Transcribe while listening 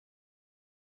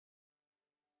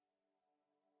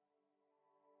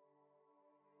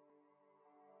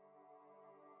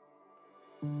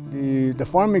The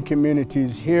farming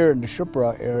communities here in the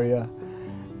Shiprock area,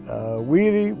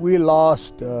 we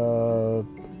lost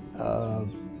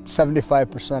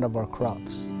 75% of our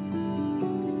crops.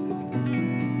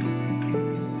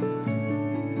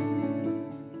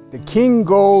 The King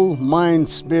Gold mine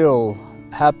spill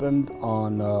happened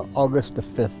on August the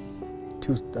 5th,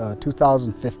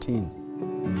 2015.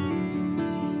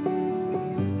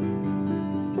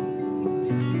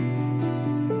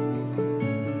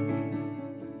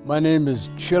 My name is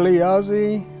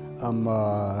Yazzie. I'm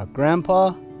a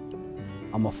grandpa,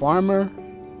 I'm a farmer,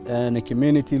 and a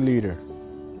community leader,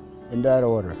 in that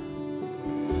order.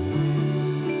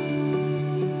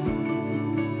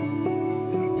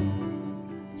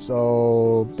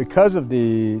 So because of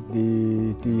the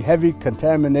heavy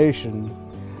contamination,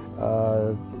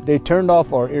 they turned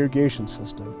off our irrigation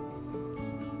system.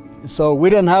 So we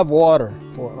didn't have water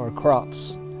for our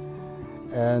crops.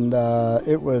 And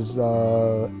it was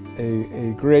a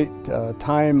great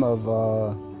time of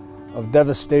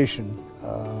devastation.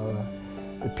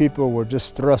 The people were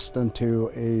just thrust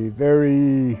into a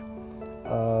very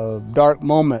dark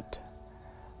moment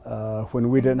when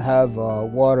we didn't have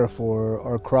water for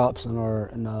our crops and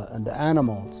the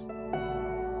animals.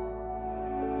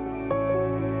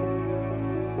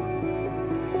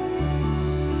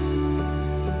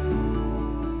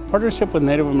 Partnership with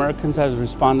Native Americans has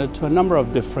responded to a number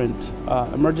of different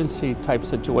emergency type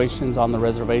situations on the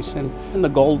reservation. In the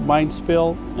gold mine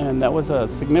spill, and that was a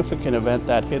significant event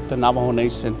that hit the Navajo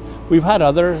Nation. We've had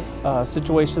other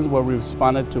situations where we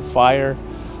responded to fire,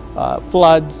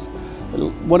 floods.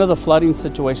 One of the flooding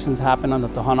situations happened on the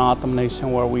Tohono O'odham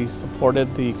Nation, where we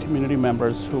supported the community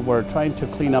members who were trying to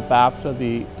clean up after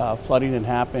the flooding had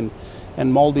happened,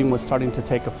 and molding was starting to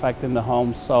take effect in the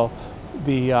homes. So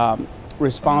the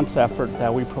response effort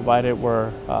that we provided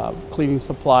were cleaning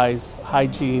supplies,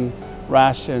 hygiene,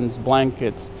 rations,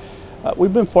 blankets.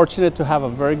 We've been fortunate to have a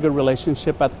very good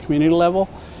relationship at the community level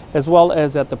as well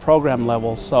as at the program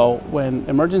level. So when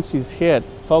emergencies hit,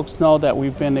 folks know that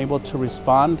we've been able to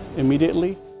respond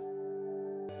immediately.